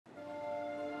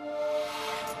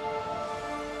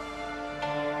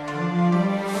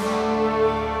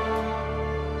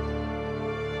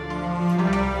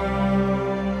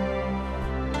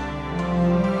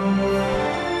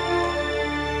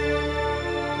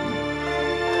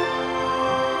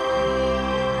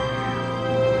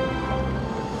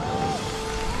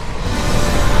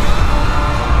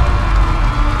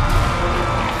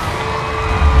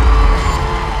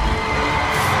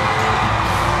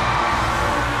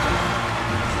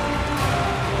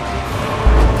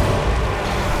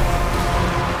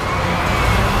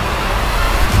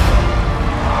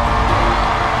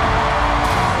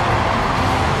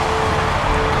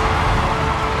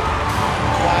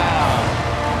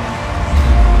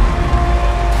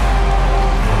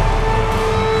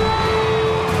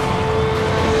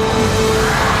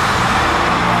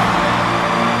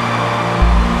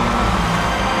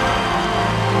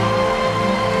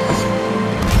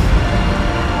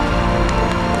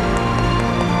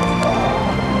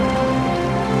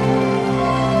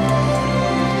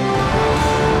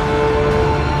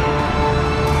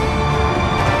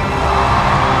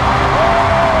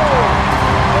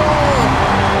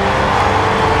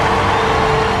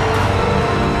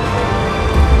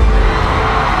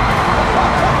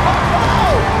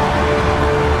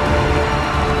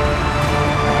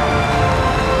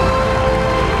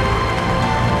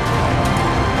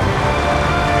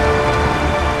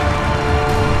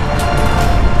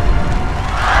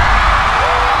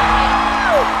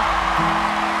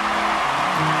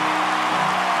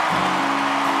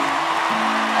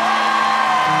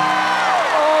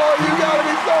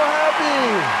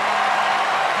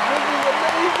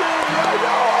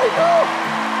I know.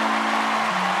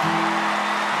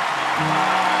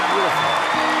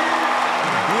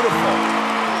 Beautiful.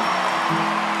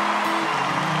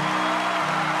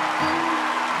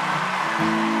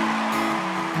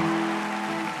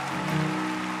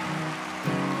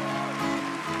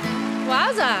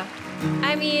 Wowza.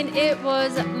 I mean, it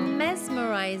was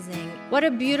mesmerizing. What a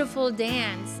beautiful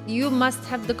dance. You must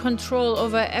have the control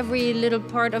over every little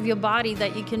part of your body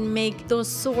that you can make those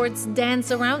swords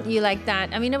dance around you like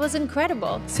that. I mean, it was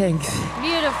incredible. Thanks.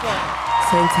 Beautiful.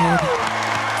 Thanks, Heidi.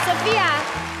 Sophia.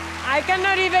 I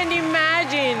cannot even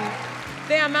imagine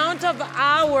the amount of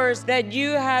hours that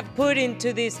you have put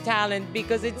into this talent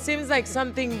because it seems like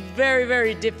something very,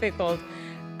 very difficult.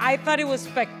 I thought it was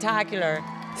spectacular.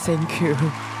 Thank you.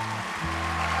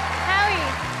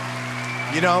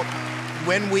 Howie. You know,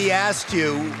 when we asked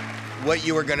you what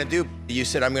you were going to do, you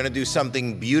said, I'm going to do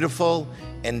something beautiful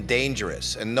and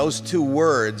dangerous. And those two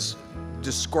words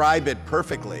describe it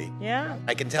perfectly. Yeah.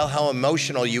 I can tell how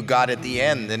emotional you got at the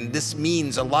end, and this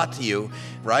means a lot to you,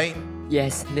 right?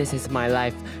 Yes, this is my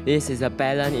life. This is a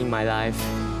balance in my life.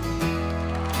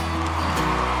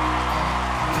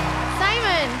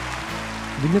 Simon.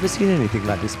 We've never seen anything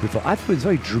like this before. I thought it was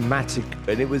very dramatic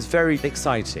and it was very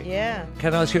exciting. Yeah.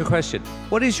 Can I ask you a question?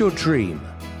 What is your dream?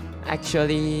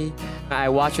 Actually, I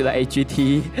watched the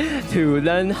AGT to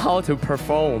learn how to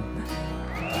perform.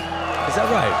 Is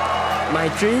that right? My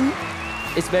dream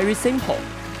is very simple.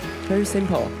 Very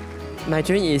simple. My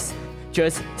dream is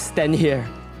just stand here.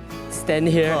 Stand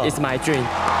here is my dream.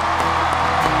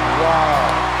 Wow.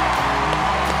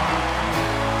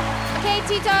 Okay,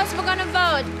 Titos, we're gonna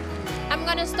vote. I'm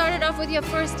gonna start it off with your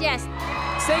first yes.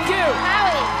 Thank you.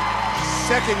 Howie.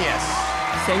 Second yes.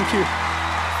 Thank you.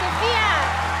 Sophia.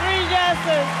 3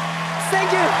 yeses.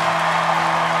 Thank you.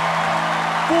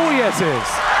 4 yeses.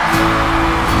 Thank you.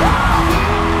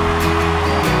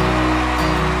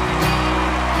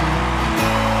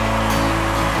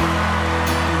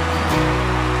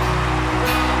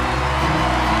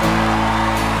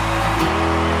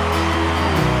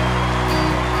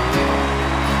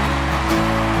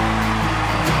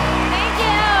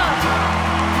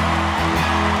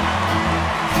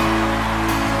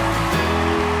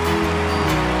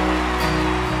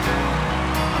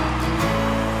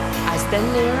 I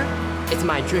stand there, it's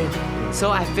my dream.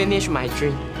 So I finish my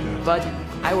dream. But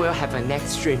I will have a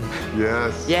next dream.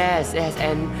 Yes. Yes, yes,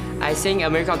 and I think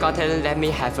America Got Talent let me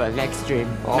have a next dream.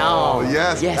 Oh, now.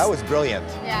 yes. Yes. That was brilliant.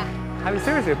 Yeah. I mean,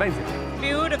 seriously, amazing.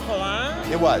 Beautiful,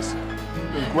 huh? It was.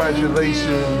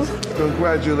 Congratulations.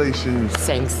 Congratulations.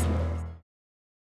 Thanks.